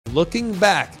looking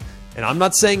back, and I'm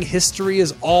not saying history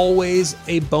is always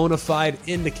a bona fide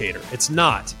indicator. It's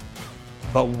not.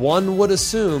 But one would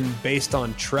assume, based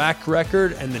on track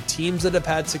record and the teams that have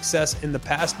had success in the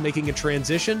past making a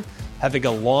transition, having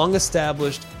a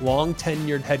long-established,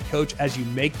 long-tenured head coach as you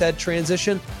make that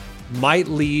transition might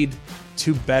lead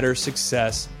to better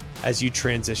success as you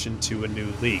transition to a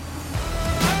new league.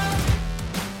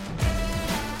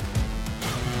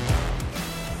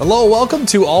 Hello, welcome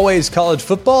to Always College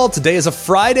Football. Today is a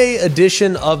Friday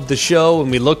edition of the show,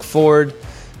 and we look forward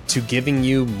to giving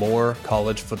you more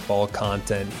college football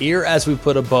content here as we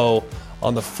put a bow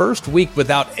on the first week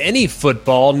without any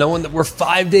football, knowing that we're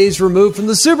 5 days removed from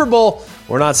the Super Bowl.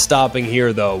 We're not stopping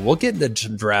here, though. We'll get into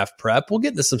some draft prep. We'll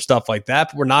get into some stuff like that,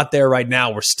 but we're not there right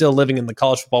now. We're still living in the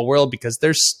college football world because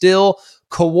there's still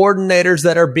coordinators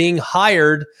that are being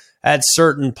hired at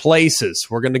certain places.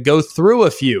 We're going to go through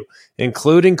a few,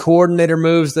 including coordinator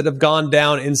moves that have gone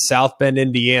down in South Bend,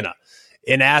 Indiana,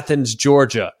 in Athens,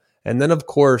 Georgia, and then, of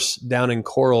course, down in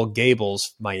Coral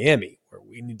Gables, Miami, where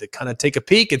we need to kind of take a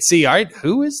peek and see, all right,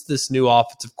 who is this new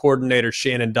offensive coordinator,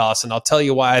 Shannon Dawson? I'll tell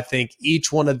you why I think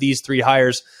each one of these three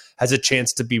hires has a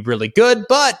chance to be really good,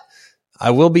 but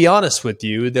I will be honest with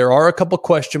you, there are a couple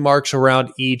question marks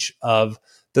around each of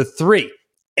the three.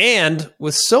 And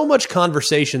with so much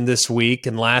conversation this week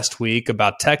and last week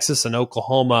about Texas and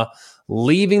Oklahoma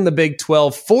leaving the Big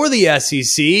 12 for the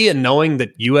SEC and knowing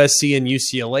that USC and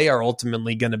UCLA are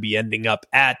ultimately going to be ending up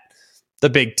at the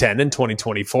Big 10 in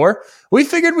 2024, we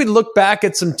figured we'd look back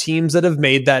at some teams that have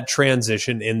made that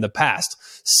transition in the past.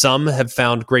 Some have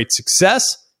found great success.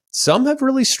 Some have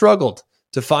really struggled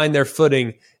to find their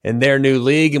footing in their new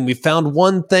league. And we found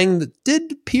one thing that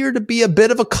did appear to be a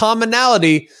bit of a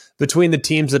commonality between the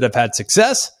teams that have had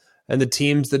success and the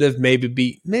teams that have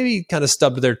maybe kind of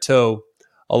stubbed their toe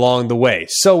along the way.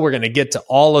 So we're going to get to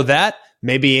all of that,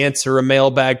 maybe answer a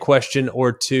mailbag question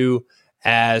or two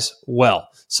as well.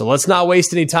 So let's not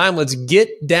waste any time. Let's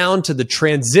get down to the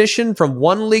transition from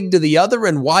one league to the other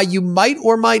and why you might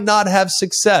or might not have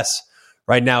success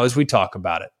right now as we talk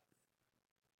about it.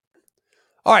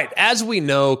 All right, as we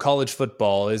know, college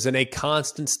football is in a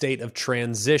constant state of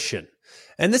transition.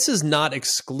 And this is not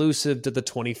exclusive to the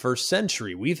 21st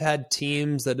century. We've had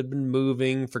teams that have been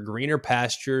moving for greener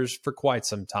pastures for quite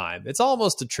some time. It's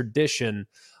almost a tradition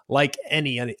like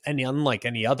unlike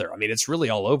any other. I mean, it's really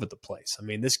all over the place. I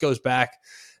mean, this goes back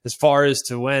as far as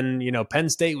to when, Penn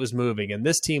State was moving and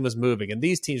this team was moving and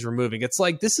these teams were moving. It's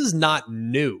like this is not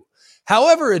new.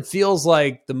 However, it feels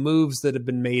like the moves that have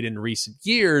been made in recent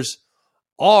years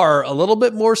are a little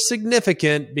bit more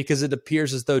significant because it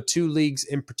appears as though two leagues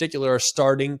in particular are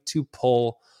starting to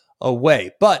pull away.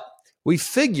 But we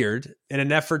figured in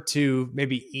an effort to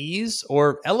maybe ease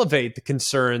or elevate the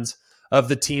concerns of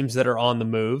the teams that are on the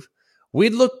move,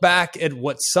 we'd look back at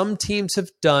what some teams have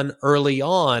done early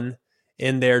on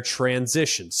in their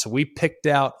transition. So we picked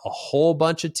out a whole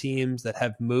bunch of teams that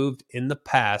have moved in the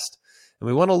past, and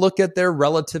we want to look at their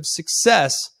relative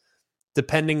success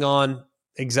depending on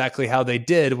exactly how they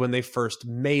did when they first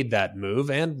made that move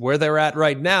and where they're at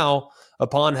right now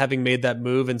upon having made that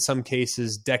move, in some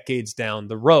cases decades down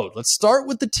the road. Let's start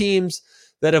with the teams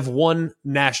that have won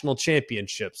national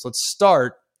championships. Let's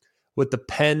start with the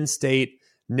Penn State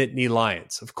Nittany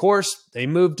Lions. Of course, they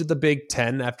moved to the Big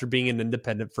 10 after being an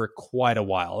independent for quite a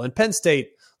while. And Penn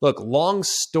State, look, long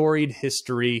storied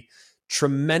history,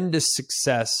 tremendous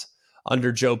success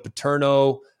under Joe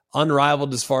Paterno,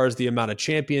 unrivaled as far as the amount of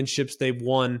championships they've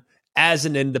won as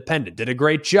an independent. Did a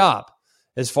great job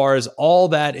as far as all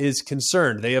that is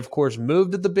concerned. They, of course,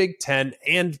 moved to the Big 10,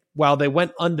 and while they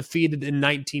went undefeated in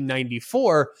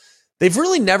 1994, they've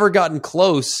really never gotten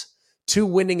close to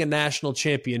winning a national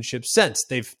championship since.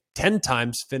 They've 10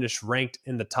 times finished ranked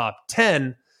in the top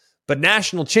 10, but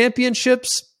national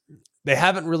championships, they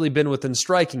haven't really been within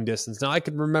striking distance. Now, I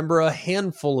can remember a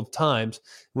handful of times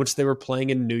in which they were playing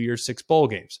in New Year's Six bowl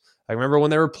games. I remember when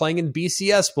they were playing in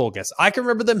BCS bowl games. I can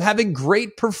remember them having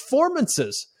great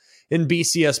performances in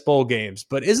BCS bowl games.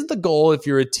 But isn't the goal, if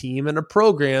you're a team and a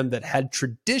program that had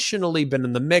traditionally been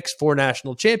in the mix for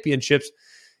national championships,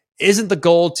 isn't the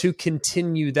goal to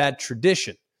continue that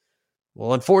tradition?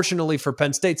 Well, unfortunately for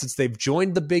Penn State, since they've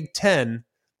joined the Big 10,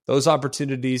 those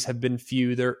opportunities have been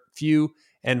few. They're few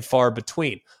and far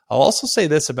between. I'll also say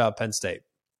this about Penn State.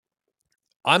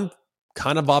 I'm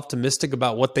kind of optimistic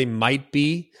about what they might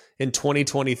be in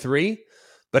 2023,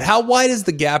 but how wide is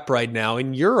the gap right now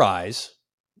in your eyes?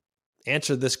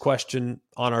 Answer this question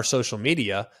on our social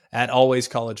media at Always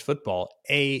College Football,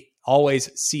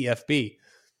 Always CFB.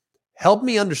 Help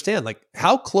me understand,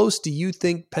 how close do you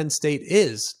think Penn State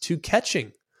is to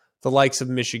catching the likes of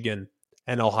Michigan,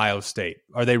 and Ohio State.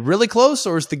 Are they really close,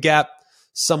 or is the gap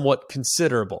somewhat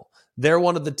considerable? They're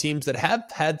one of the teams that have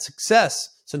had success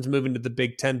since moving to the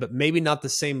Big Ten, but maybe not the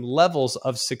same levels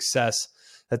of success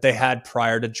that they had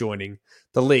prior to joining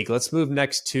the league. Let's move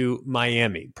next to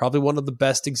Miami, probably one of the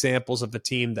best examples of a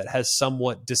team that has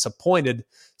somewhat disappointed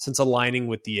since aligning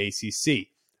with the ACC.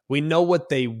 We know what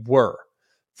they were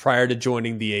prior to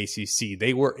joining the ACC.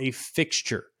 They were a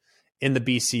fixture in the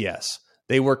BCS.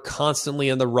 They were constantly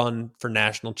in the run for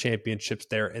national championships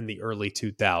there in the early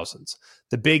 2000s.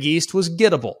 The Big East was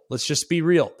gettable. Let's just be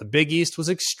real. The Big East was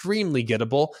extremely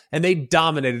gettable, and they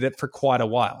dominated it for quite a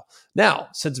while. Now,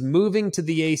 since moving to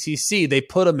the ACC, they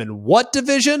put them in what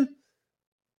division?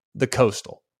 The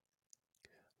Coastal.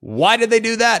 Why did they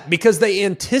do that? Because they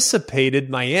anticipated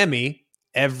Miami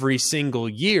every single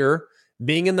year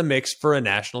being in the mix for a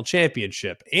national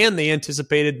championship. And they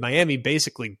anticipated Miami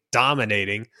basically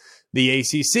dominating the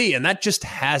ACC, and that just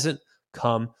hasn't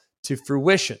come to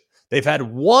fruition. They've had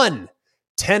one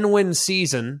 10-win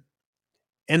season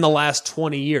in the last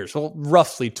 20 years, well,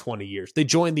 roughly 20 years. They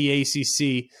joined the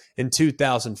ACC in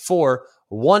 2004,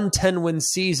 one 10-win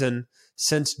season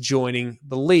since joining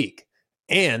the league.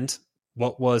 And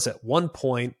what was at one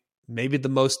point maybe the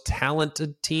most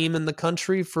talented team in the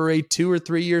country for a 2 or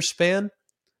 3 year span,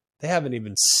 they haven't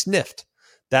even sniffed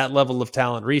that level of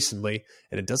talent recently,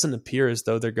 and it doesn't appear as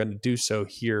though they're going to do so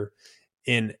here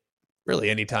in really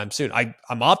anytime soon. I'm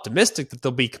optimistic that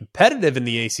they'll be competitive in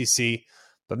the ACC,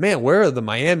 but man, where are the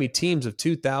Miami teams of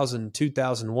 2000,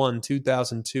 2001,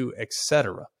 2002,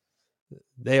 etc.?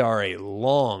 They are a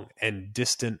long and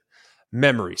distant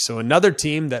memory. So another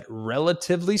team that,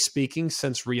 relatively speaking,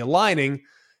 since realigning,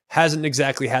 hasn't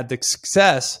exactly had the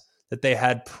success that they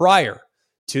had prior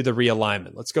to the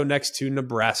realignment. Let's go next to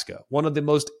Nebraska, one of the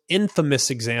most infamous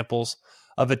examples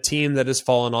of a team that has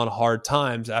fallen on hard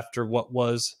times after what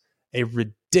was a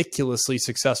ridiculously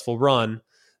successful run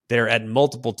there at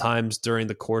multiple times during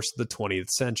the course of the 20th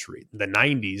century. In the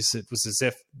 90s, it was as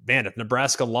if, man, if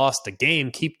Nebraska lost a game,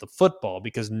 keep the football,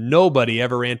 because nobody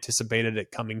ever anticipated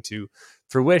it coming to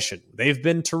fruition. They've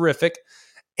been terrific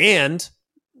and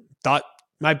thought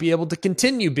might be able to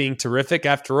continue being terrific.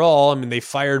 After all, I mean, they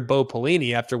fired Bo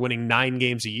Pelini after winning 9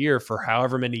 games a year for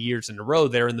however many years in a row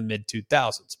there in the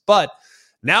mid-2000s. But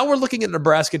now we're looking at a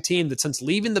Nebraska team that, since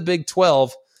leaving the Big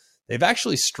 12, they've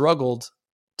actually struggled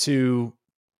to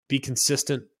be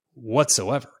consistent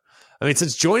whatsoever. I mean,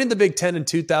 since joining the Big 10 in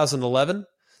 2011,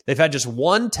 they've had just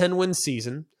one 10-win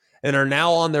season and are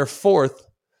now on their 4th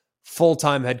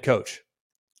full-time head coach,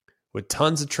 with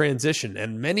tons of transition.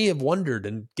 And many have wondered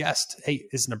and guessed, hey,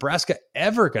 is Nebraska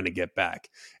ever going to get back?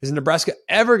 Is Nebraska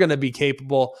ever going to be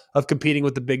capable of competing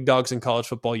with the big dogs in college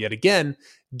football yet again,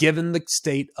 given the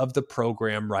state of the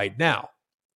program right now?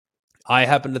 I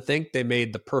happen to think they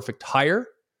made the perfect hire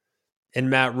in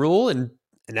Matt Rule in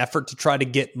an effort to try to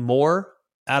get more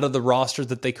out of the roster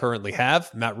that they currently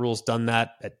have. Matt Rule's done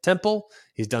that at Temple.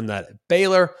 He's done that at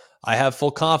Baylor. I have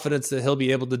full confidence that he'll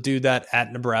be able to do that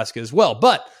at Nebraska as well.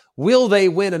 But will they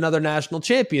win another national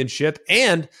championship?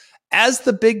 And as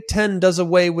the Big Ten does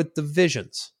away with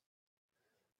divisions,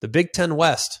 the Big Ten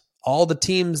West, all the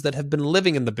teams that have been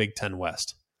living in the Big Ten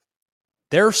West,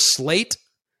 their slate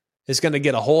is going to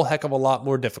get a whole heck of a lot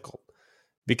more difficult,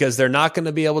 because they're not going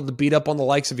to be able to beat up on the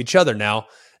likes of each other now.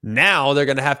 Now they're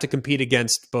going to have to compete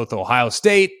against both Ohio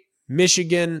State,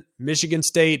 Michigan, Michigan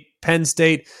State, Penn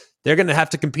State. They're going to have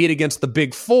to compete against the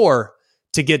Big Four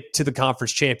to get to the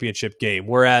conference championship game.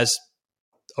 Whereas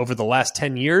over the last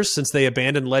 10 years, since they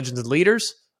abandoned legends and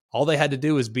leaders, all they had to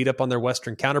do was beat up on their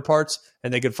Western counterparts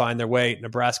and they could find their way.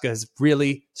 Nebraska has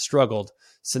really struggled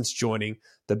since joining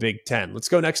the Big Ten. Let's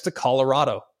go next to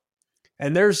Colorado.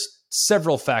 And there's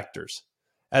several factors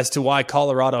as to why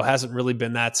Colorado hasn't really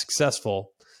been that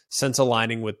successful since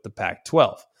aligning with the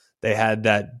Pac-12. They had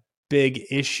that big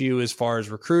issue as far as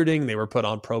recruiting. They were put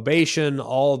on probation.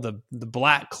 All the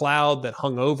black cloud that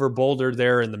hung over Boulder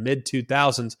there in the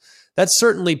mid-2000s, that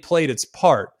certainly played its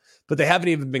part, but they haven't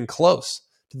even been close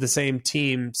to the same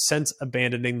team since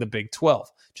abandoning the Big 12.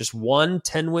 Just one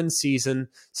 10-win season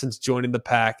since joining the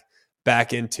Pac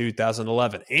back in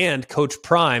 2011. And Coach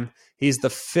Prime, he's the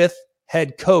 5th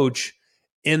head coach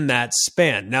in that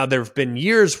span. Now, there have been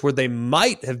years where they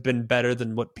might have been better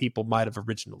than what people might have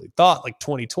originally thought, like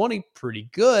 2020, pretty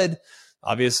good.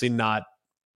 Obviously not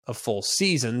a full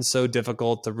season, so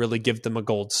difficult to really give them a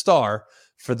gold star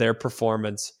for their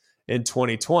performance in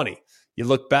 2020. You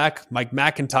look back, Mike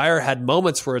McIntyre had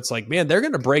moments where it's like, man, they're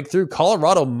going to break through.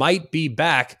 Colorado might be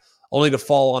back, only to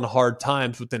fall on hard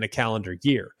times within a calendar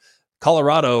year.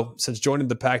 Colorado, since joining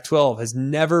the Pac-12, has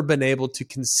never been able to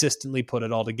consistently put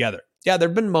it all together. Yeah, there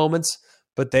have been moments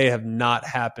but they have not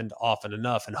happened often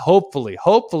enough. And hopefully,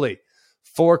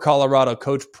 for Colorado,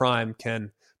 Coach Prime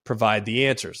can provide the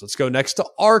answers. Let's go next to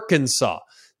Arkansas.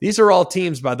 These are all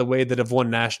teams, by the way, that have won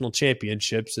national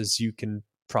championships, as you can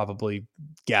probably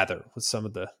gather with some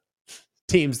of the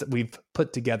teams that we've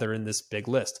put together in this big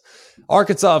list.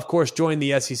 Arkansas, of course, joined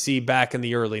the SEC back in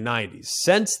the early 90s.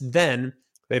 Since then,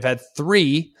 they've had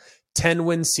 3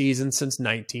 10-win seasons since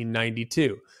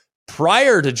 1992.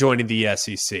 Prior to joining the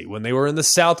SEC, when they were in the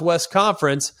Southwest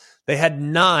Conference, they had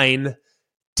 9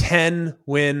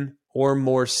 10-win or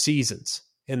more seasons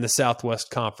in the Southwest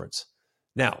Conference.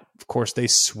 Now, of course, they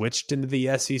switched into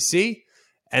the SEC,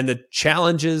 and the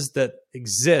challenges that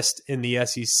exist in the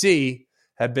SEC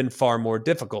have been far more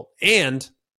difficult. And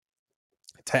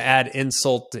to add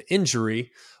insult to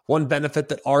injury, one benefit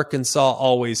that Arkansas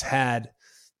always had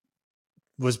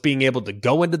was being able to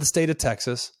go into the state of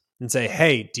Texas and say,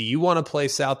 hey, do you want to play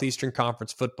Southeastern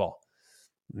Conference football?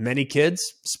 Many kids,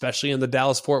 especially in the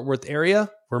Dallas-Fort Worth area,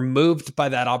 were moved by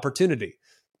that opportunity.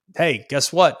 Hey,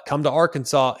 guess what? Come to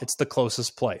Arkansas. It's the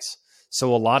closest place.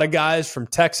 So a lot of guys from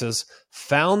Texas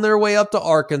found their way up to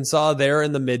Arkansas there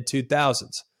in the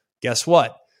mid-2000s. Guess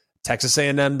what? Texas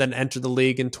A&M then entered the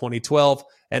league in 2012,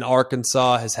 and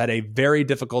Arkansas has had a very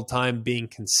difficult time being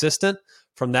consistent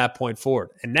from that point forward.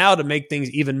 And now to make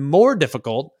things even more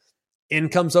difficult, in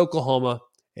comes Oklahoma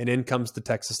and in comes the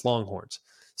Texas Longhorns.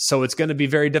 So it's going to be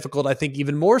very difficult, I think,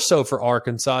 even more so for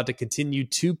Arkansas to continue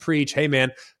to preach, hey,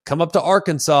 man, come up to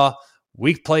Arkansas.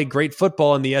 We play great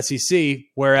football in the SEC.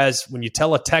 Whereas when you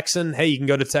tell a Texan, hey, you can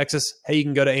go to Texas, hey, you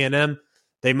can go to A&M,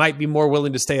 they might be more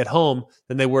willing to stay at home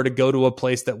than they were to go to a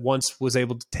place that once was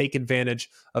able to take advantage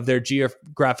of their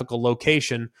geographical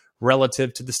location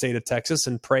relative to the state of Texas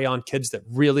and prey on kids that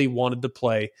really wanted to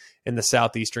play in the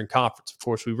Southeastern Conference. Of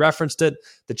course, we referenced it.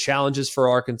 The challenges for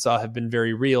Arkansas have been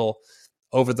very real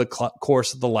over the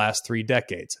course of the last 3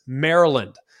 decades.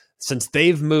 Maryland, since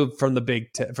they've moved from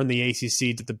the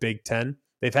ACC to the Big Ten,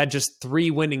 they've had just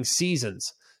 3 winning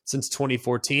seasons since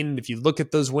 2014. And if you look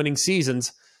at those winning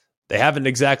seasons, they haven't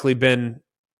exactly been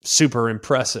super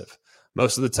impressive.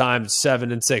 Most of the time,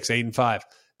 7-6, 8-5.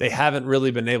 They haven't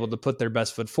really been able to put their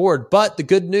best foot forward. But the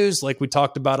good news, like we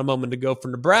talked about a moment ago for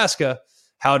Nebraska,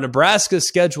 how Nebraska's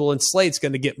schedule and slate's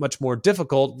going to get much more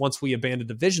difficult once we abandon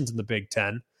divisions in the Big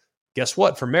Ten. Guess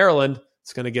what? For Maryland,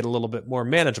 it's going to get a little bit more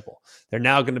manageable. They're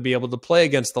now going to be able to play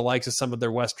against the likes of some of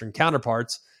their Western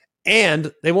counterparts,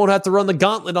 and they won't have to run the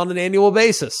gauntlet on an annual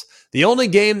basis. The only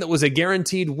game that was a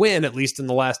guaranteed win, at least in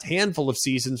the last handful of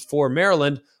seasons for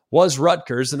Maryland, was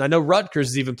Rutgers. And I know Rutgers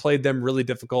has even played them really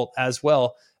difficult as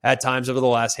well at times over the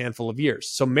last handful of years.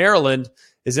 So Maryland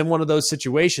is in one of those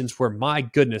situations where, my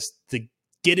goodness, the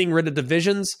getting rid of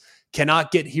divisions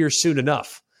cannot get here soon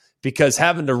enough, because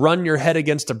having to run your head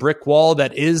against a brick wall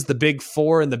that is the Big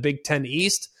Four and the Big Ten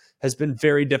East has been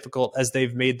very difficult as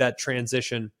they've made that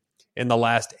transition in the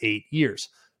last 8 years.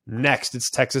 Next, it's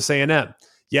Texas A&M.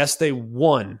 Yes, they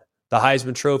won the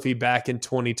Heisman Trophy back in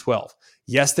 2012.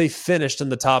 Yes, they finished in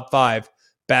the top 5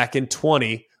 back in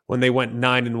 20 when they went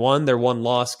 9-1, their one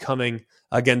loss coming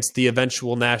against the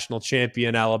eventual national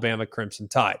champion Alabama Crimson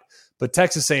Tide. But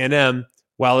Texas A&M,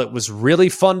 while it was really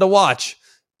fun to watch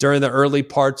during the early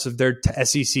parts of their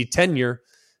SEC tenure,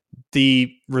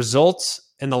 the results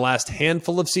in the last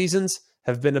handful of seasons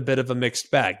have been a bit of a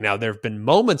mixed bag. Now, there have been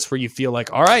moments where you feel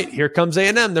like, all right, here comes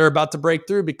A&M. They're about to break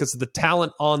through because of the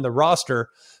talent on the roster,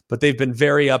 but they've been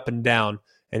very up and down.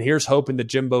 And here's hoping that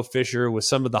Jimbo Fisher, with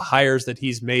some of the hires that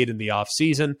he's made in the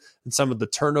offseason and some of the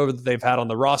turnover that they've had on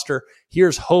the roster,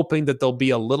 here's hoping that they'll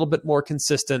be a little bit more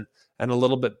consistent and a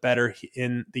little bit better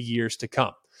in the years to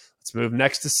come. Let's move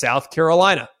next to South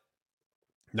Carolina.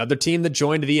 Another team that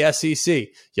joined the SEC.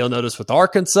 You'll notice with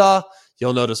Arkansas,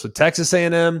 you'll notice with Texas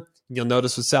A&M, you'll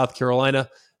notice with South Carolina,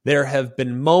 there have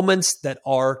been moments that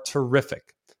are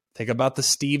terrific. Think about the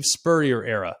Steve Spurrier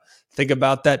era. Think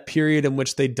about that period in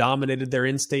which they dominated their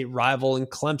in-state rival in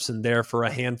Clemson there for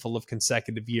a handful of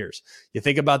consecutive years. You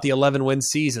think about the 11-win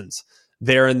seasons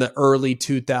there in the early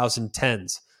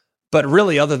 2010s. But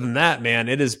really, other than that, man,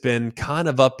 it has been kind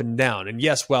of up and down. And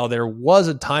yes, while there was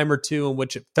a time or two in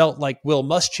which it felt like Will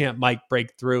Muschamp might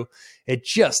break through, it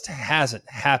just hasn't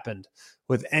happened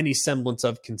with any semblance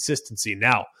of consistency.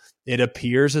 Now, it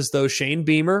appears as though Shane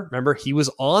Beamer, remember, he was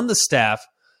on the staff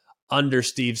under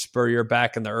Steve Spurrier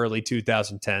back in the early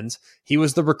 2010s. He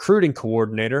was the recruiting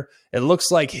coordinator. It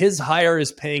looks like his hire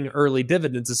is paying early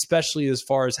dividends, especially as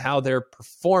far as how they're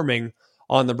performing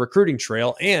on the recruiting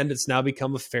trail, and it's now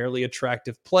become a fairly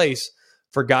attractive place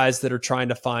for guys that are trying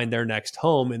to find their next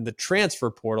home in the transfer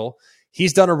portal.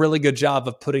 He's done a really good job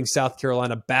of putting South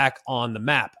Carolina back on the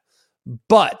map.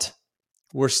 But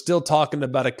we're still talking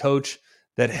about a coach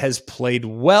that has played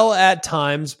well at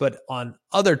times, but on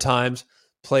other times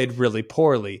played really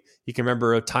poorly. You can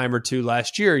remember a time or two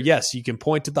last year. Yes, you can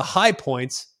point to the high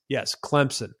points. Yes,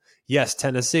 Clemson. Yes,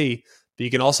 Tennessee. But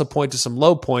you can also point to some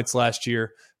low points last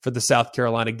year for the South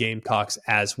Carolina Gamecocks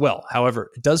as well. However,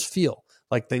 it does feel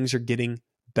like things are getting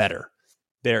better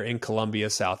there in Columbia,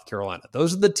 South Carolina.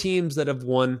 Those are the teams that have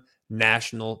won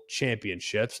national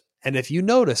championships. And if you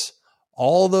notice,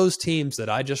 all those teams that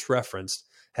I just referenced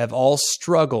have all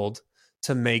struggled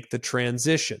to make the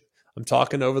transition. I'm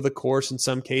talking over the course, in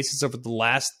some cases, over the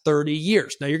last 30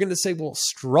 years. Now, you're going to say, well,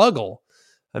 struggle.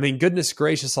 I mean, goodness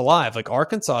gracious alive. Like,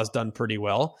 Arkansas has done pretty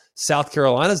well. South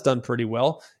Carolina's done pretty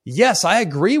well. Yes, I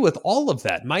agree with all of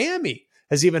that. Miami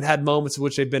has even had moments in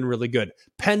which they've been really good.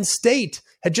 Penn State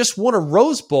had just won a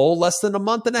Rose Bowl less than a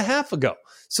month and a half ago.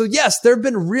 So yes, there have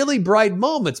been really bright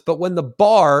moments, but when the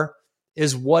bar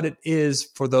is what it is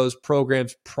for those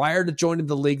programs prior to joining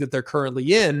the league that they're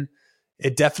currently in,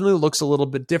 it definitely looks a little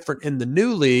bit different in the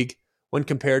new league when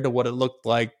compared to what it looked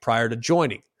like prior to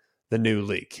joining the new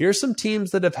league. Here's some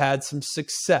teams that have had some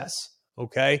success,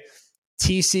 okay?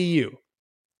 TCU.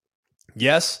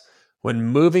 Yes, when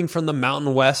moving from the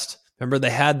Mountain West, remember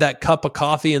they had that cup of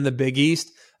coffee in the Big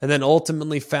East and then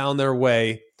ultimately found their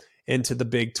way into the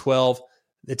Big 12.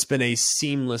 It's been a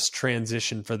seamless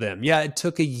transition for them. Yeah, it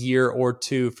took a year or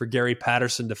two for Gary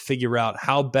Patterson to figure out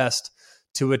how best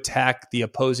to attack the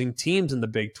opposing teams in the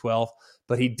Big 12,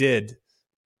 but he did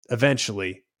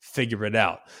eventually figure it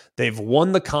out. They've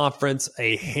won the conference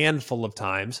a handful of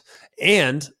times,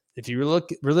 and if you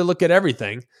really look at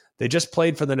everything, they just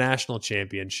played for the national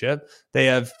championship. They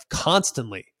have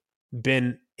constantly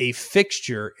been a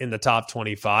fixture in the top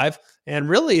 25. And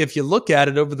really, if you look at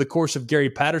it over the course of Gary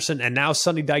Patterson and now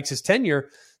Sonny Dykes' tenure,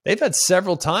 they've had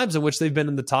several times in which they've been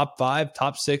in the top 5,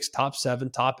 top 6, top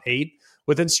 7, top 8,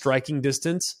 within striking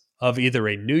distance of either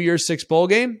a New Year's Six bowl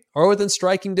game or within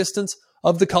striking distance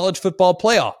of the college football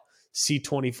playoff. See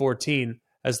 2014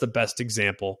 as the best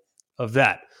example of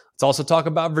that. Let's also talk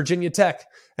about Virginia Tech.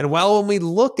 And while when we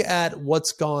look at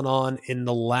what's gone on in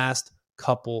the last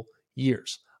couple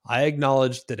years, I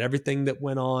acknowledge that everything that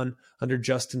went on under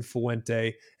Justin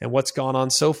Fuente and what's gone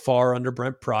on so far under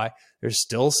Brent Pry, there's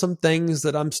still some things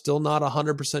that I'm still not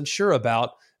 100% sure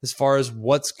about as far as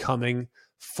what's coming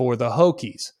for the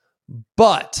Hokies.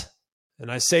 But,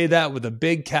 and I say that with a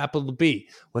big capital B,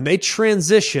 when they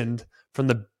transitioned from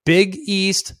the Big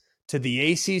East to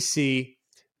the ACC,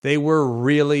 they were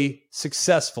really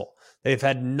successful. They've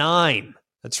had 9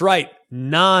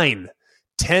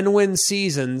 10-win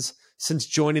seasons since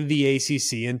joining the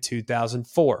ACC in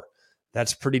 2004.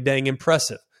 That's pretty dang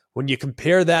impressive. When you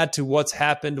compare that to what's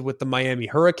happened with the Miami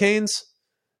Hurricanes,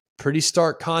 pretty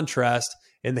stark contrast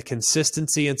in the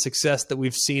consistency and success that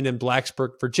we've seen in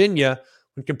Blacksburg, Virginia,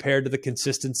 when compared to the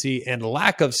consistency and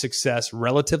lack of success,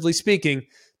 relatively speaking,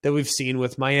 that we've seen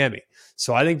with Miami.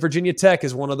 So I think Virginia Tech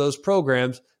is one of those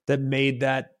programs that made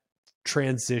that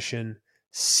transition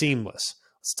seamless.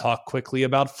 Let's talk quickly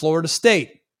about Florida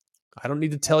State. I don't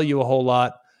need to tell you a whole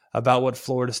lot about what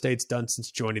Florida State's done since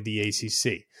joining the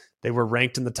ACC. They were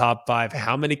ranked in the top 5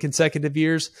 how many consecutive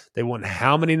years? They won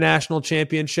how many national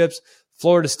championships?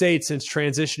 Florida State, since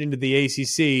transitioning to the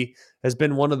ACC, has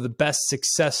been one of the best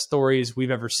success stories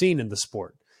we've ever seen in the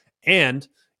sport. And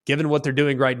given what they're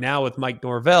doing right now with Mike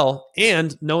Norvell,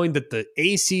 and knowing that the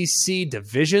ACC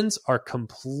divisions are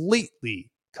completely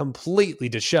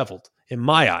disheveled in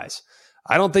my eyes,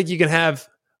 I don't think you can have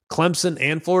Clemson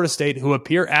and Florida State, who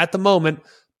appear at the moment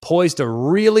poised to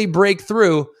really break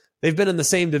through. They've been in the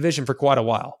same division for quite a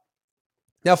while.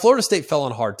 Now, Florida State fell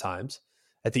on hard times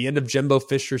at the end of Jimbo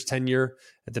Fisher's tenure,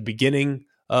 at the beginning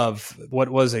of what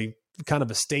was a kind of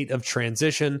a state of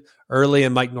transition early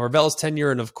in Mike Norvell's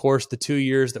tenure, and of course the 2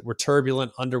 years that were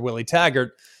turbulent under Willie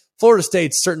Taggart. Florida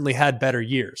State certainly had better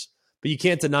years, but you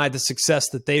can't deny the success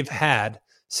that they've had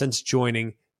since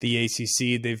joining the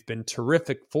ACC. They've been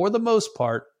terrific for the most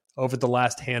part over the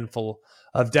last handful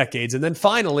of decades. And then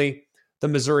finally, the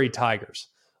Missouri Tigers.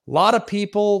 A lot of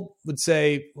people would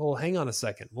say, well, hang on a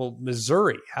second. Well,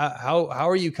 Missouri, how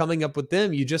are you coming up with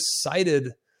them? You just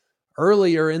cited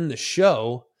earlier in the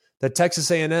show that Texas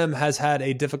A&M has had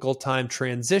a difficult time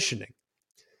transitioning.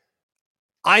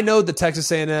 I know that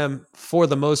Texas A&M, for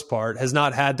the most part, has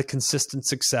not had the consistent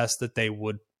success that they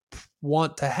would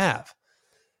want to have.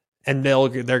 And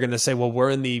they're going to say, well,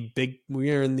 we're in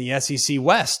the SEC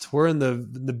West. We're in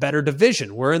the better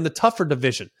division. We're in the tougher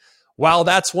division. While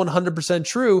that's 100%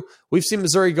 true, we've seen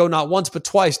Missouri go not once but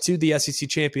twice to the SEC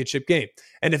championship game.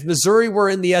 And if Missouri were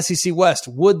in the SEC West,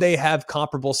 would they have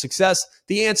comparable success?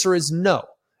 The answer is no,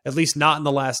 at least not in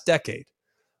the last decade.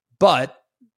 But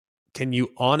can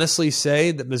you honestly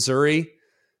say that Missouri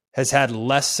has had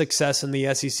less success in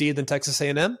the SEC than Texas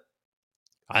A&M?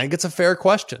 I think it's a fair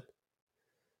question.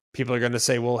 People are going to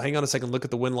say, well, hang on a second, look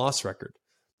at the win-loss record.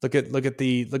 Look at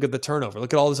the turnover.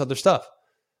 Look at all this other stuff.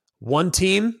 One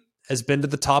team has been to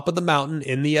the top of the mountain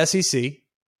in the SEC.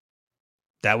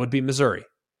 That would be Missouri.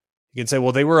 You can say,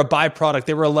 well, they were a byproduct.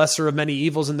 They were a lesser of many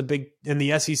evils in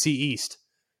the SEC East.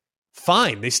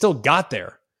 Fine, they still got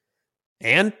there.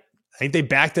 And I think they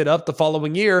backed it up the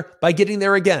following year by getting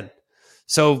there again.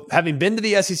 So having been to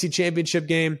the SEC championship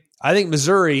game, I think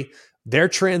Missouri, their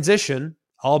transition,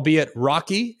 albeit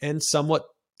rocky and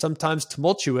sometimes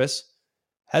tumultuous,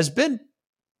 has been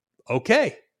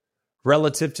okay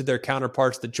relative to their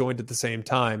counterparts that joined at the same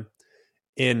time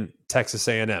in Texas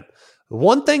A&M.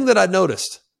 One thing that I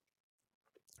noticed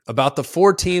about the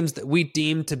 4 teams that we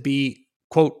deemed to be,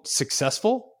 quote,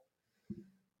 successful,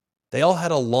 they all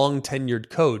had a long tenured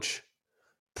coach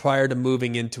prior to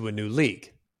moving into a new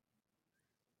league.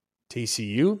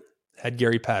 TCU had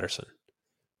Gary Patterson.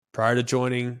 Prior to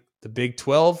joining the Big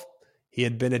 12, he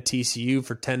had been at TCU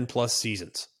for 10 plus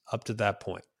seasons up to that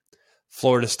point.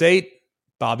 Florida State,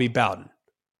 Bobby Bowden.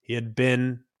 He had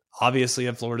been obviously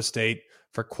at Florida State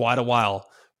for quite a while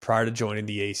prior to joining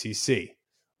the ACC.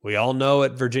 We all know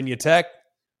at Virginia Tech,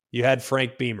 you had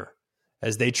Frank Beamer.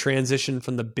 As they transitioned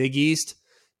from the Big East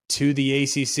to the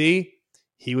ACC,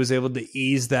 he was able to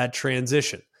ease that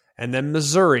transition. And then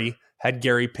Missouri had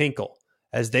Gary Pinkel.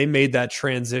 As they made that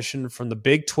transition from the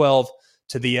Big 12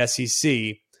 to the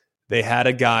SEC, they had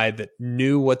a guy that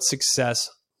knew what success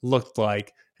looked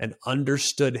like and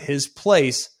understood his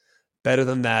place better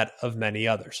than that of many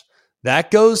others.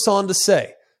 That goes on to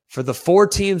say, for the 4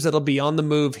 teams that'll be on the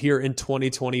move here in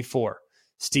 2024,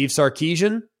 Steve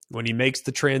Sarkisian, when he makes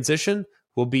the transition,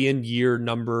 will be in year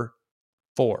number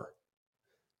 4.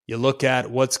 You look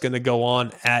at what's going to go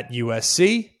on at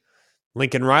USC,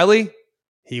 Lincoln Riley,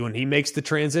 when he makes the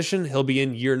transition, he'll be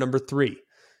in year number 3.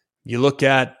 You look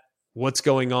at what's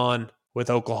going on with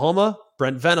Oklahoma,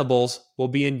 Brent Venables will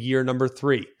be in year number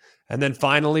 3. And then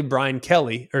finally,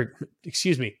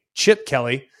 Chip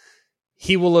Kelly,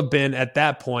 he will have been at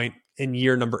that point in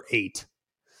year number 8.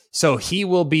 So he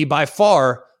will be by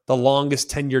far the longest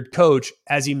tenured coach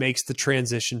as he makes the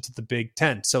transition to the Big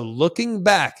Ten. So looking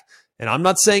back, and I'm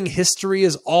not saying history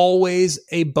is always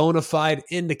a bona fide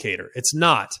indicator. It's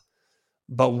not.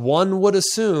 But one would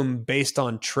assume, based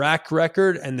on track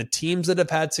record and the teams that have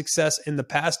had success in the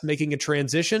past making a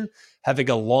transition, having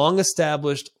a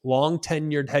long-established,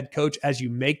 long-tenured head coach as you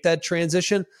make that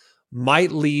transition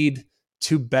might lead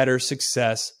to better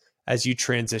success as you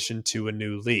transition to a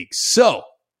new league. So,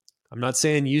 I'm not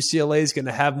saying UCLA is going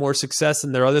to have more success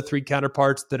than their other 3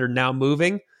 counterparts that are now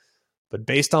moving, but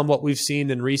based on what we've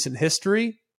seen in recent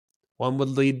history, one would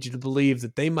lead you to believe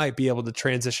that they might be able to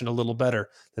transition a little better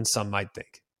than some might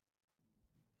think.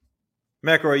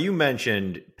 McElroy, you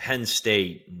mentioned Penn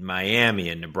State, Miami,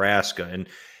 and Nebraska. And,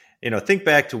 think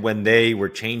back to when they were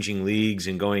changing leagues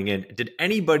and going in. Did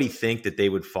anybody think that they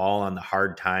would fall on the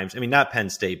hard times? I mean, not Penn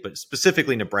State, but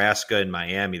specifically Nebraska and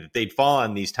Miami, that they'd fall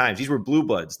on these times. These were blue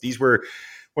bloods. These were,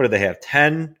 what do they have,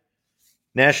 10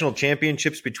 national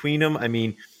championships between them? I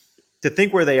mean, to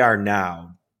think where they are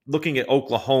now, looking at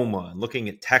Oklahoma and looking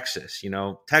at Texas,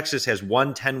 Texas has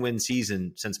one 10-win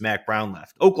season since Mac Brown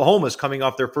left. Oklahoma's coming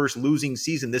off their first losing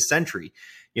season this century.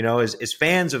 As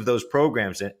fans of those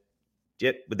programs,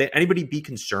 would anybody be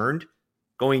concerned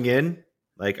going in?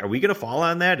 Like, are we going to fall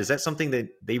on that? Is that something that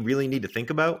they really need to think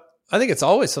about? I think it's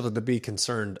always something to be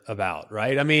concerned about,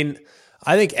 right? I mean,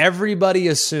 I think everybody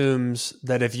assumes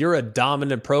that if you're a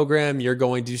dominant program, you're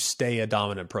going to stay a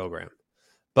dominant program.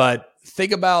 But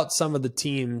think about some of the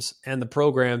teams and the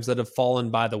programs that have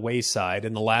fallen by the wayside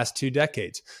in the last 2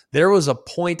 decades. There was a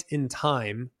point in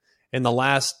time in the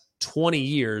last 20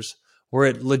 years where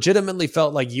it legitimately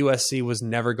felt like USC was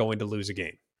never going to lose a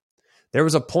game. There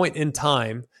was a point in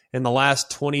time in the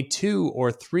last 22 or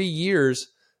 3 years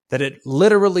that it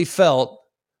literally felt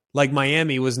like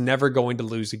Miami was never going to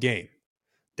lose a game.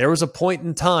 There was a point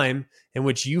in time in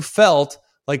which you felt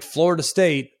like Florida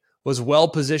State was well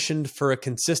positioned for a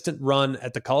consistent run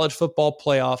at the college football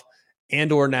playoff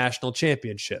and or national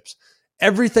championships.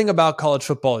 Everything about college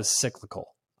football is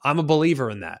cyclical. I'm a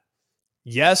believer in that.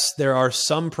 Yes, there are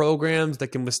some programs that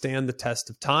can withstand the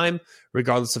test of time,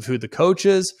 regardless of who the coach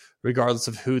is, regardless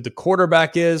of who the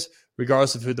quarterback is,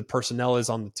 regardless of who the personnel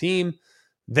is on the team.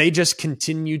 They just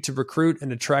continue to recruit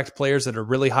and attract players at a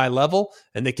really high level,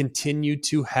 and they continue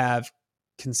to have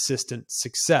consistent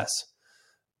success.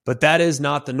 But that is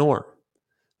not the norm.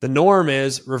 The norm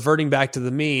is reverting back to the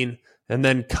mean and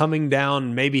then coming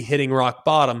down, maybe hitting rock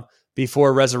bottom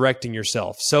before resurrecting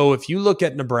yourself. So if you look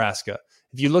at Nebraska,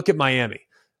 if you look at Miami,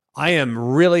 I am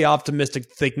really optimistic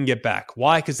that they can get back.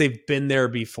 Why? Because they've been there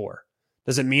before.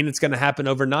 Does it mean it's going to happen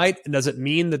overnight? And does it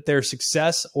mean that their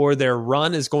success or their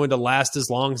run is going to last as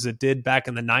long as it did back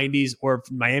in the 90s, or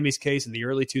in Miami's case in the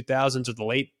early 2000s or the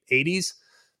late 80s?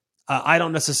 I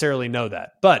don't necessarily know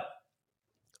that. But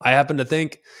I happen to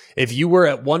think if you were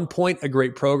at one point a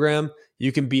great program,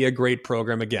 you can be a great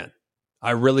program again.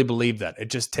 I really believe that. It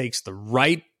just takes the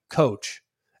right coach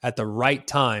at the right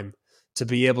time to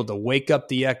be able to wake up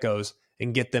the echoes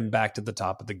and get them back to the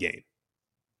top of the game.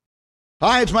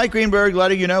 Hi, it's Mike Greenberg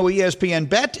letting you know ESPN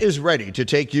Bet is ready to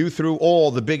take you through all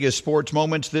the biggest sports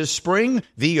moments this spring.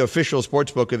 The official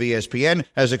sportsbook of ESPN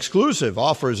has exclusive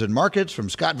offers and markets from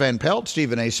Scott Van Pelt,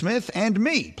 Stephen A. Smith, and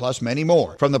me, plus many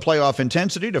more. From the playoff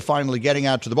intensity to finally getting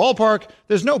out to the ballpark,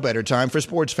 there's no better time for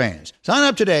sports fans. Sign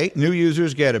up today. New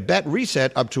users get a bet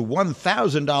reset up to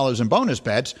 $1,000 in bonus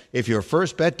bets if your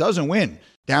first bet doesn't win.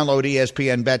 Download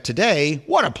ESPN Bet today.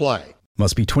 What a play.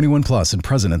 Must be 21 plus and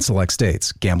present in select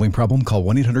states. Gambling problem? Call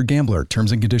 1-800-GAMBLER.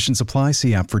 Terms and conditions apply.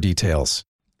 See app for details.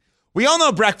 We all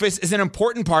know breakfast is an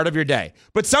important part of your day.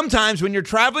 But sometimes when you're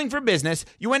traveling for business,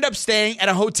 you end up staying at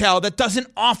a hotel that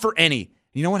doesn't offer any.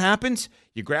 You know what happens?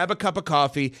 You grab a cup of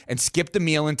coffee and skip the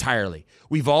meal entirely.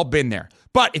 We've all been there.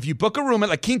 But if you book a room at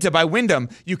La Quinta by Wyndham,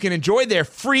 you can enjoy their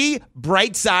free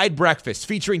Bright Side breakfast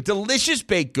featuring delicious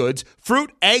baked goods,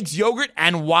 fruit, eggs, yogurt,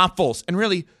 and waffles. And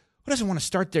really, who doesn't want to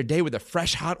start their day with a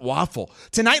fresh, hot waffle?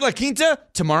 Tonight, La Quinta,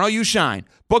 tomorrow you shine.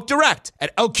 Book direct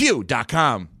at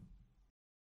lq.com.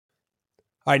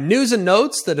 All right, news and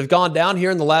notes that have gone down here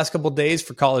in the last couple of days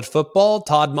for college football.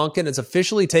 Todd Monken has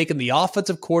officially taken the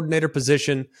offensive coordinator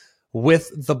position with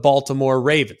the Baltimore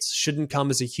Ravens. Shouldn't come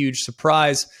as a huge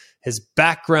surprise. His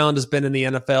background has been in the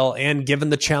NFL, and given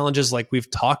the challenges like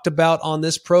we've talked about on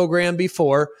this program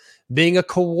before, being a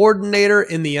coordinator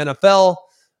in the NFL,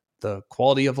 the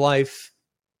quality of life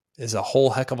is a whole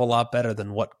heck of a lot better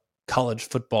than what college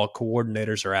football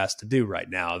coordinators are asked to do right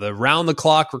now. The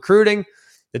round-the-clock recruiting,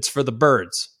 it's for the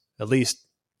birds, at least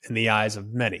in the eyes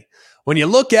of many. When you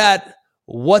look at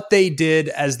what they did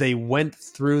as they went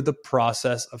through the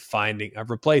process of finding a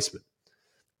replacement,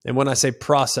 and when I say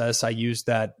process, I use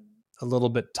that a little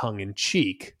bit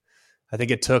tongue-in-cheek. I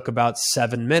think it took about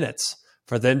 7 minutes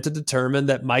for them to determine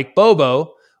that Mike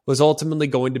Bobo was ultimately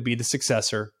going to be the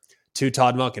successor to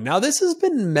Todd Monken. Now, this has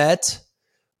been met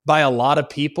by a lot of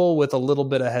people with a little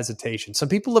bit of hesitation. Some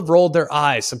people have rolled their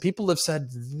eyes. Some people have said,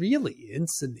 really,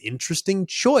 it's an interesting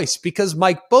choice, because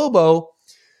Mike Bobo,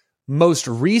 most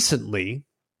recently,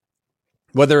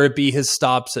 whether it be his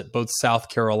stops at both South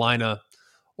Carolina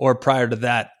or prior to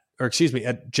that, or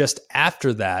just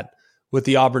after that with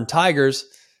the Auburn Tigers,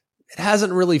 it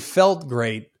hasn't really felt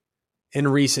great in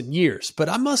recent years. But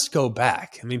I must go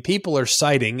back. I mean, people are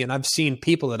citing, and I've seen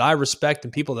people that I respect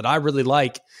and people that I really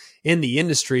like in the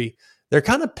industry, they're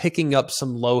kind of picking up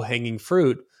some low-hanging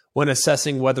fruit when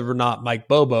assessing whether or not Mike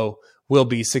Bobo will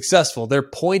be successful. They're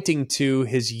pointing to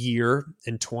his year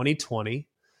in 2020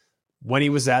 when he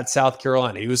was at South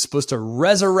Carolina. He was supposed to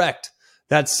resurrect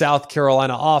that South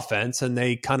Carolina offense, and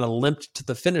they kind of limped to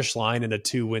the finish line in a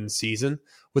 2-win season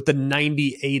with the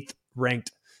 98th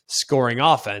ranked scoring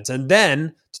offense. And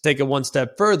then, to take it one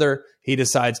step further, he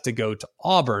decides to go to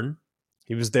Auburn.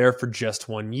 He was there for just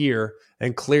 1 year,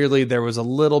 and clearly there was a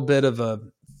little bit of a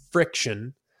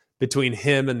friction between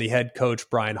him and the head coach,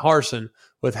 Brian Harsin,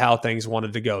 with how things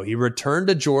wanted to go. He returned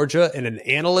to Georgia in an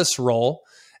analyst role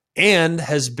and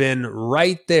has been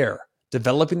right there,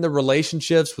 developing the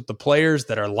relationships with the players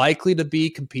that are likely to be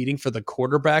competing for the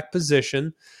quarterback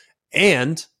position.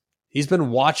 And he's been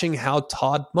watching how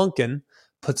Todd Monken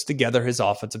puts together his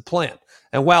offensive plan.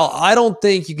 And while I don't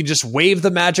think you can just wave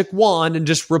the magic wand and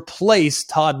just replace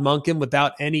Todd Monken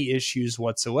without any issues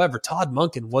whatsoever, Todd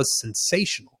Monken was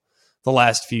sensational the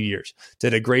last few years.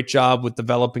 Did a great job with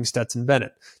developing Stetson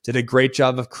Bennett. Did a great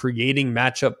job of creating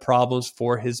matchup problems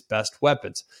for his best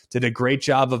weapons. Did a great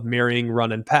job of marrying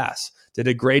run and pass. Did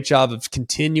a great job of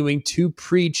continuing to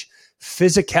preach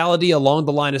physicality along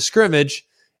the line of scrimmage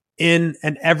in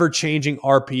an ever-changing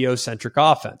RPO-centric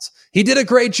offense. He did a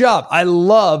great job. I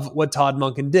love what Todd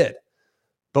Monken did.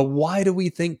 But why do we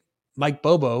think Mike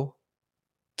Bobo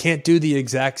can't do the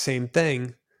exact same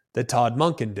thing that Todd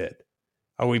Monken did?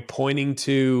 Are we pointing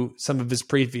to some of his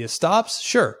previous stops?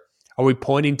 Sure. Are we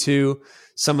pointing to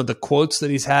some of the quotes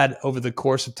that he's had over the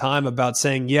course of time about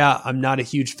saying, yeah, I'm not a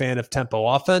huge fan of tempo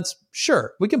offense?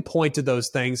 Sure, we can point to those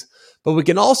things, but we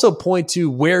can also point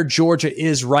to where Georgia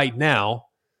is right now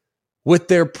with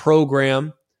their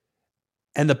program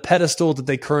and the pedestal that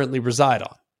they currently reside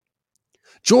on.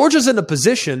 Georgia's in a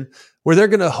position where they're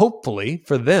going to hopefully,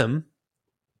 for them,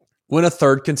 win a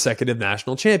third consecutive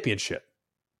national championship.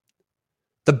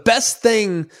 The best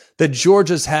thing that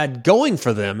Georgia's had going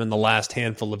for them in the last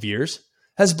handful of years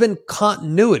has been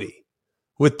continuity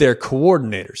with their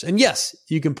coordinators. And yes,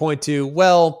 you can point to,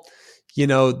 well,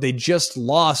 they just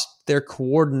lost their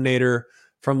coordinator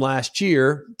from last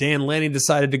year. Dan Lanning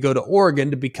decided to go to Oregon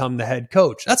to become the head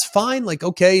coach. That's fine.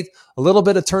 Okay, a little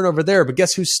bit of turnover there, but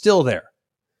guess who's still there?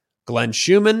 Glenn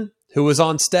Schumann, who was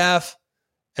on staff,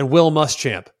 and Will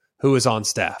Muschamp, who was on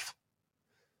staff.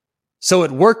 So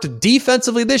it worked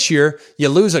defensively this year. You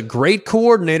lose a great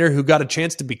coordinator who got a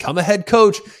chance to become a head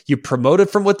coach. You promoted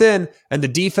from within, and the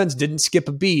defense didn't skip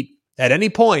a beat at any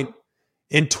point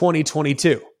in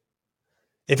 2022.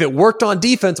 If it worked on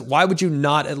defense, why would you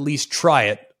not at least try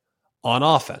it on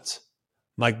offense?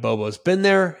 Mike Bobo's been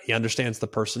there. He understands the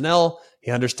personnel.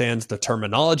 He understands the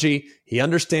terminology. He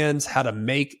understands how to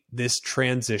make this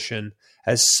transition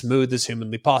as smooth as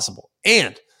humanly possible.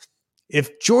 And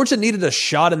if Georgia needed a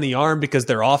shot in the arm because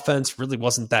their offense really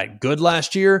wasn't that good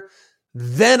last year,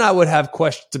 then I would have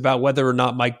questions about whether or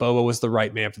not Mike Bobo was the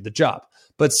right man for the job.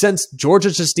 But since Georgia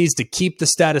just needs to keep the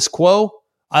status quo,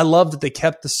 I love that they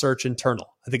kept the search internal.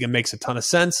 I think it makes a ton of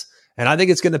sense, and I think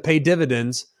it's going to pay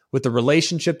dividends with the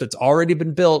relationship that's already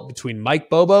been built between Mike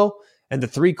Bobo and the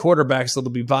three quarterbacks that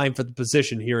will be vying for the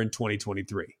position here in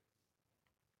 2023.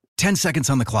 10 seconds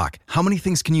on the clock. How many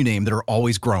things can you name that are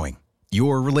always growing?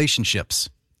 Your relationships,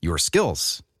 your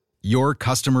skills, your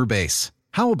customer base.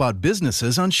 How about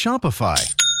businesses on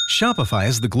Shopify? Shopify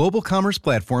is the global commerce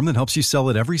platform that helps you sell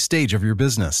at every stage of your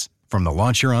business. From the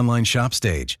launch your online shop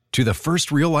stage to the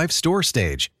first real-life store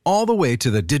stage, all the way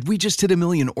to the did we just hit a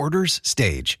million orders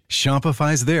stage,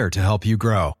 Shopify's there to help you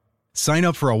grow. Sign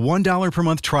up for a $1 per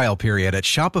month trial period at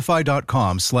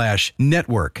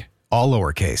shopify.com/network, all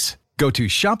lowercase. Go to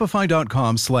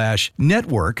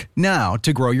shopify.com/network now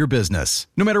to grow your business,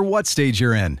 no matter what stage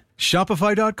you're in.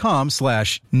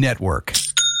 Shopify.com/network.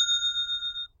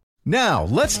 Now,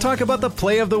 let's talk about the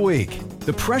play of the week.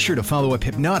 The pressure to follow up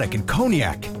Hypnotic and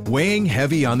Cognac, weighing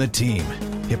heavy on the team.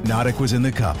 Hypnotic was in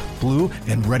the cup, blue,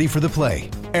 and ready for the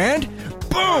play. And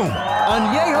boom!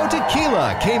 Añejo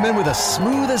Tequila came in with a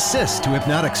smooth assist to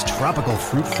Hypnotic's tropical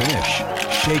fruit finish.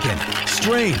 Shaken,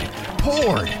 strained,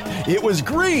 poured. It was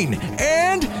green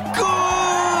and good!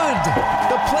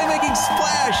 The playmaking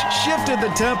splash shifted the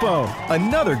tempo.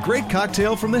 Another great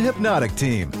cocktail from the Hypnotic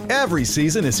team. Every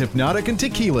season is Hypnotic and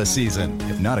Tequila season.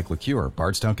 Hypnotic Liqueur,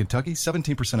 Bardstown, Kentucky,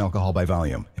 17% alcohol by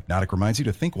volume. Hypnotic reminds you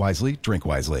to think wisely, drink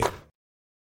wisely. All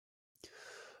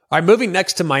right, moving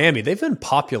next to Miami. They've been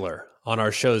popular on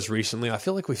our shows recently. I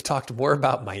feel like we've talked more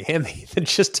about Miami than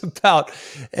just about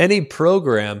any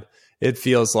program, it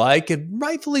feels like. And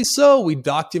rightfully so. We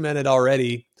documented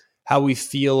already how we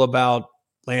feel about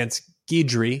Lance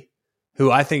Guidry,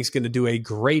 who I think is going to do a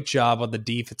great job on the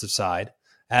defensive side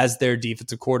as their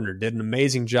defensive coordinator. Did an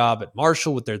amazing job at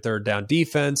Marshall with their third down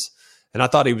defense. And I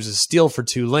thought he was a steal for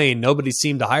Tulane. Nobody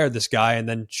seemed to hire this guy. And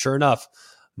then sure enough,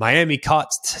 Miami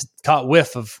caught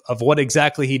whiff of what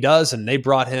exactly he does, and they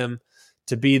brought him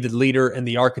to be the leader and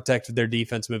the architect of their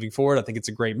defense moving forward. I think it's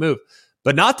a great move.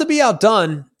 But not to be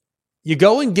outdone, you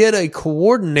go and get a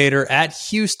coordinator at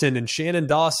Houston and Shannon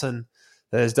Dawson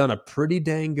that has done a pretty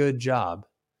dang good job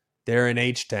there in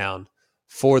H-Town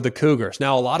for the Cougars.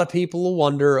 Now, a lot of people will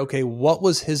wonder, okay, what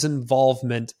was his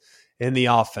involvement in the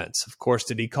offense? Of course,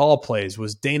 did he call plays?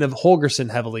 Was Dana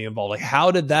Holgorsen heavily involved? Like,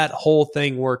 how did that whole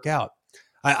thing work out?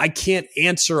 I can't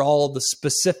answer all of the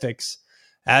specifics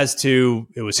as to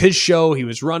it was his show, he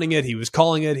was running it, he was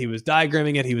calling it, he was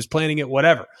diagramming it, he was planning it,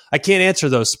 whatever. I can't answer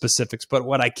those specifics, but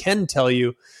what I can tell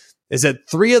you is that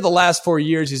 3 of the last 4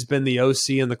 years he's been the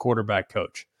OC and the quarterback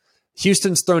coach.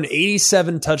 Houston's thrown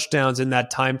 87 touchdowns in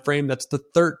that time frame. That's the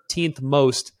 13th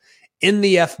most in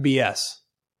the FBS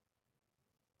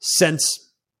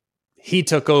since he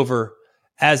took over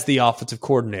as the offensive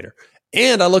coordinator.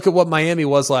 And I look at what Miami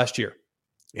was last year.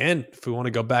 And if we want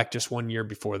to go back just 1 year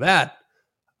before that,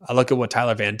 I look at what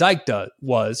Tyler Van Dyke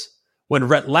was when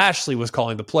Rhett Lashley was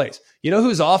calling the plays. You know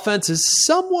whose offense is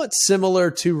somewhat similar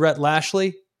to Rhett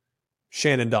Lashley?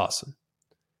 Shannon Dawson.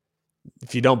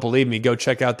 If you don't believe me, go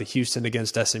check out the Houston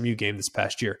against SMU game this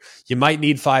past year. You might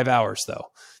need 5 hours, though,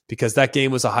 because that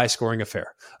game was a high-scoring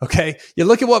affair. Okay? You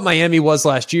look at what Miami was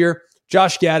last year.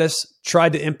 Josh Gaddis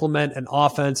tried to implement an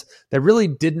offense that really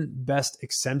didn't best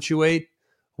accentuate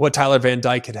what Tyler Van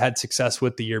Dyke had had success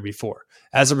with the year before.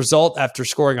 As a result, after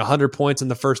scoring 100 points in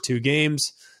the first 2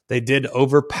 games, they did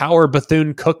overpower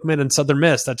Bethune-Cookman and Southern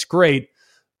Miss. That's great,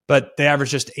 but they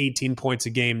averaged just 18 points a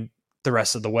game the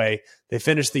rest of the way. They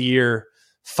finished the year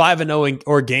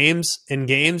 5-0 in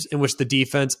games in which the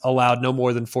defense allowed no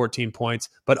more than 14 points,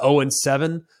 but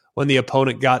 0-7 when the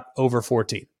opponent got over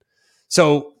 14.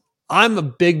 So I'm a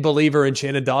big believer in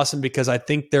Shannon Dawson because I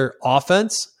think their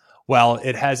offense, while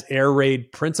it has air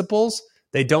raid principles,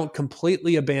 they don't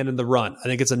completely abandon the run. I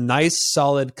think it's a nice,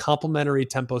 solid, complementary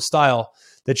tempo style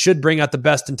that should bring out the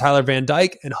best in Tyler Van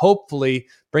Dyke and hopefully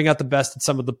bring out the best in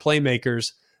some of the playmakers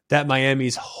that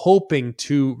Miami's hoping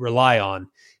to rely on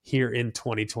here in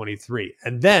 2023.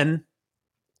 And then,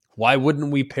 why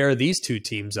wouldn't we pair these two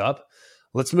teams up?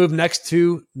 Let's move next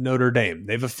to Notre Dame.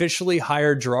 They've officially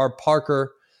hired Gerard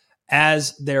Parker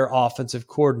as their offensive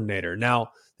coordinator.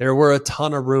 Now, there were a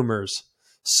ton of rumors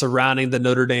surrounding the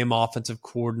Notre Dame offensive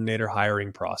coordinator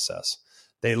hiring process.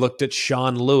 They looked at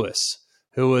Sean Lewis,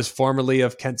 who was formerly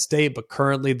of Kent State, but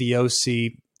currently the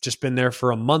OC, just been there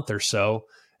for a month or so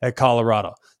at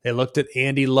Colorado. They looked at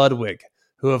Andy Ludwig,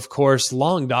 who, of course,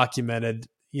 long documented,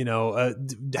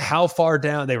 how far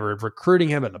down they were recruiting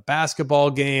him at a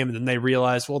basketball game. And then they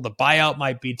realized, well, the buyout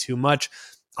might be too much.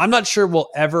 I'm not sure we'll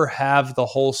ever have the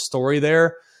whole story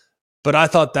there, but I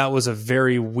thought that was a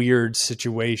very weird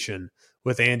situation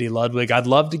with Andy Ludwig. I'd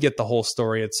love to get the whole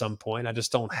story at some point. I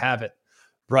just don't have it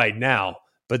right now.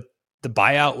 But the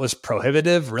buyout was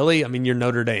prohibitive, really? I mean, you're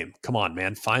Notre Dame. Come on,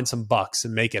 man. Find some bucks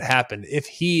and make it happen if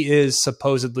he is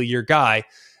supposedly your guy.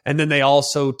 And then they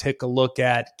also take a look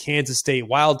at Kansas State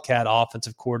Wildcat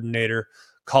offensive coordinator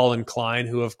Colin Klein,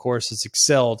 who, of course, has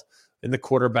excelled in the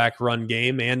quarterback run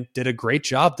game and did a great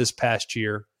job this past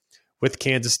year with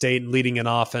Kansas State and leading an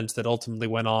offense that ultimately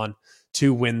went on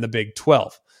to win the Big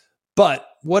 12. But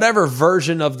whatever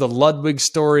version of the Ludwig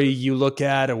story you look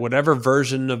at, or whatever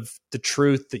version of the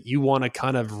truth that you want to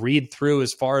kind of read through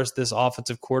as far as this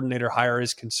offensive coordinator hire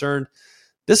is concerned,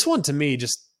 this one to me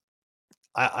just,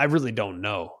 I really don't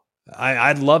know.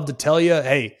 I'd love to tell you,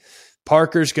 hey,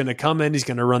 Parker's going to come in, he's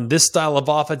going to run this style of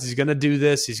offense, he's going to do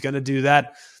this, he's going to do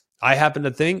that. I happen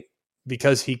to think,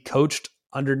 because he coached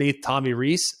underneath Tommy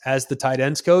Rees as the tight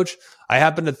ends coach, I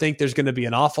happen to think there's going to be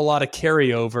an awful lot of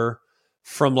carryover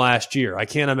from last year. I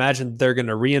can't imagine they're going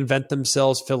to reinvent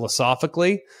themselves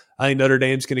philosophically. I think Notre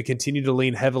Dame's going to continue to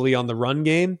lean heavily on the run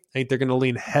game. I think they're going to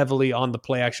lean heavily on the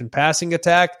play-action passing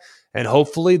attack, and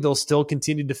hopefully they'll still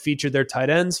continue to feature their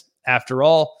tight ends. After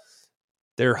all,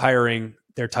 they're hiring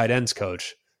their tight ends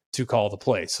coach to call the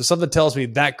plays. So something tells me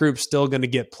that group's still going to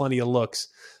get plenty of looks.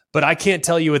 But I can't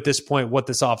tell you at this point what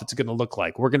this offense is going to look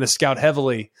like. We're going to scout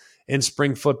heavily in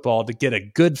spring football to get a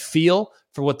good feel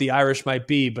for what the Irish might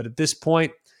be. But at this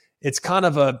point, it's kind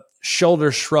of a shoulder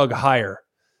shrug hire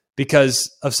because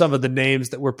of some of the names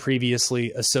that were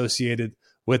previously associated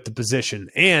with the position.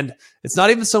 And it's not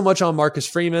even so much on Marcus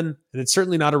Freeman, and it's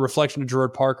certainly not a reflection of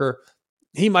Gerard Parker.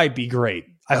 He might be great.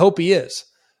 I hope he is.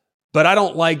 But I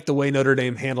don't like the way Notre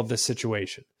Dame handled this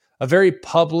situation. A very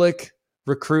public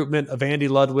recruitment of Andy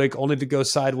Ludwig only to go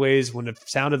sideways when it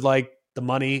sounded like the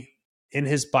money in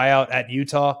his buyout at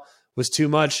Utah was too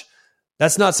much.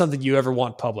 That's not something you ever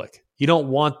want public. You don't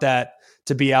want that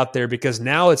to be out there because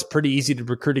now it's pretty easy to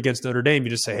recruit against Notre Dame. You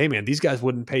just say, hey man, these guys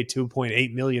wouldn't pay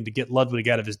 $2.8 million to get Ludwig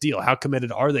out of his deal. How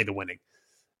committed are they to winning?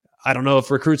 I don't know if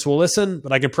recruits will listen,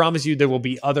 but I can promise you there will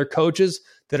be other coaches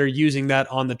that are using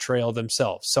that on the trail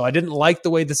themselves. So I didn't like the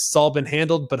way this has all been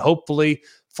handled, but hopefully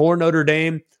for Notre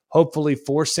Dame, hopefully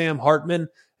for Sam Hartman,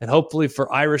 and hopefully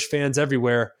for Irish fans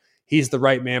everywhere, he's the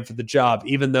right man for the job,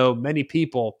 even though many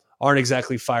people aren't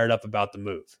exactly fired up about the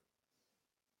move.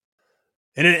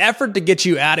 In an effort to get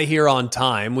you out of here on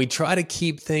time, we try to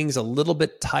keep things a little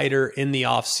bit tighter in the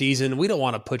off season. We don't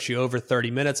want to put you over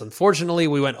 30 minutes. Unfortunately,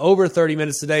 we went over 30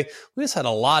 minutes today. We just had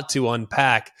a lot to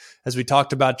unpack as we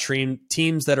talked about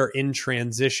teams that are in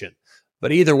transition.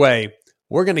 But either way,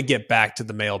 we're going to get back to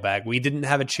the mailbag. We didn't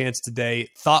have a chance today.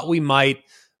 Thought we might,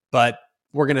 but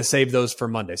we're going to save those for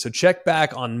Monday. So check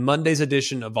back on Monday's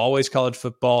edition of Always College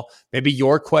Football. Maybe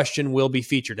your question will be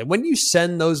featured. And when you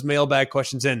send those mailbag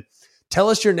questions in, tell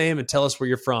us your name and tell us where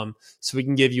you're from so we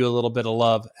can give you a little bit of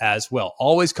love as well.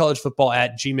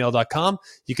 alwayscollegefootball@gmail.com.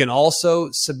 You can also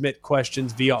submit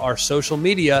questions via our social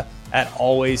media at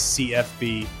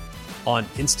alwayscfb on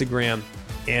Instagram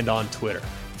and on Twitter.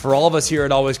 For all of us here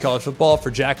at Always College Football, for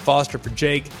Jack Foster, for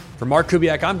Jake, for Mark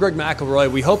Kubiak, I'm Greg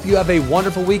McElroy. We hope you have a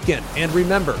wonderful weekend. And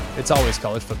remember, it's always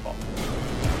college football.